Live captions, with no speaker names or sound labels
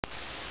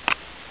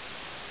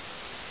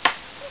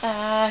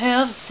I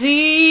have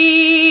seen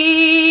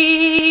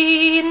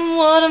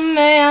what a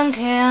man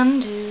can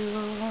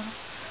do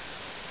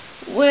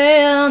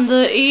when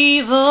the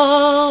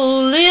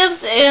evil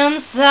lives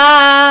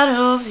inside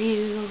of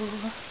you.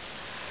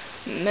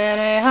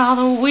 Many are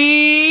the weak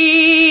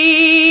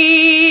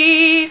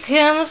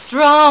and the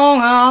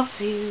strong are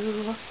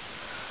few,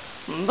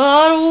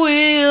 but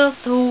with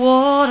the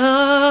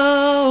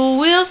water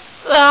we'll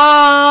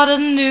start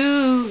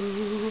anew.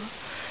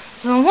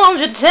 So won't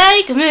you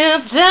take me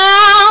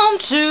down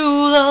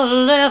to the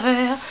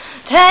levee,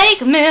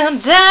 take me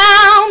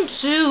down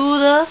to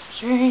the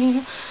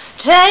stream,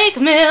 take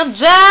me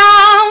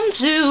down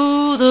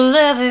to the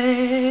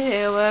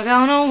levee, we're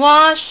gonna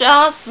wash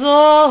our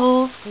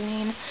souls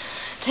clean.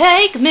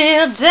 Take me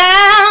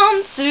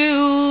down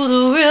to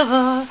the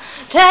river,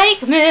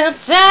 take me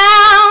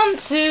down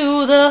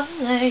to the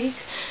lake.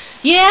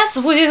 Yes,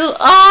 we'll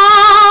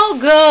all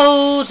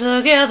go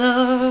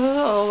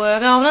together, we're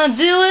gonna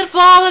do it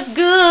for the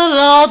good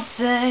Lord's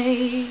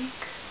sake.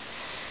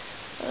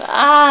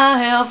 I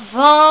have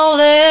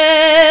fallen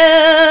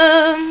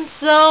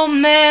so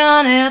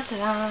many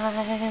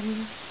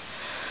times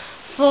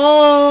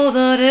for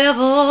the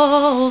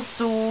devil's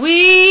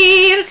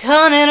sweet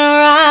cunning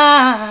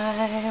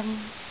rhymes,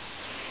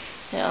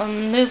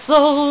 and this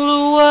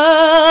old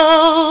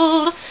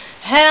world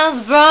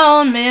has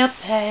brought me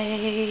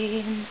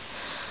pain,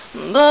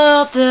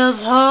 but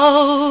there's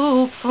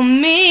hope for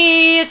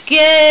me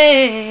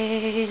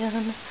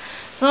again.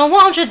 So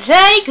won't you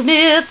take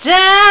me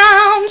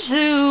down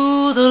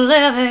to the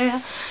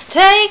levee,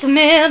 take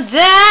me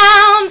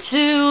down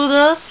to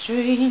the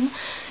stream,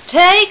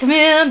 take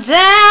me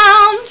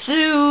down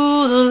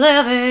to the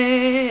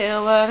levee,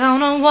 we're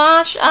gonna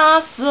wash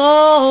our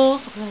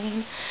souls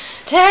clean.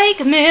 Take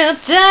me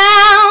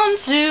down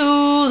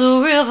to the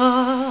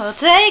river,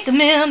 take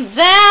me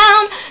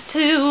down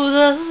to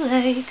the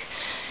lake.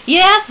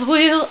 Yes,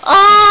 we'll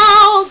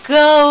all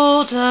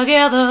go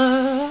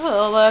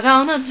together, we're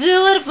gonna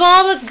do it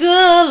for the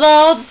good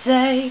Lord's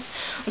sake.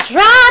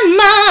 Tried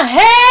my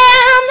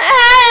hand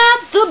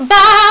at the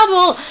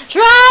Bible,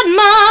 tried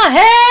my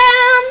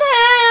hand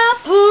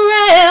at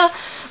prayer,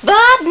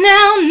 but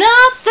now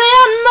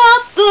nothing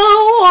but the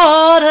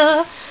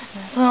water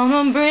is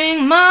gonna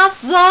bring my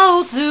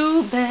soul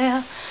to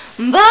bear.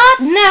 But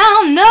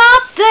now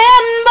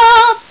nothing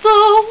but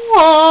the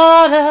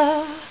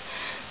water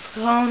is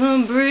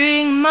gonna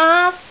bring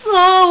my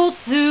soul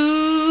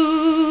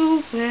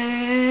to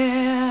bear.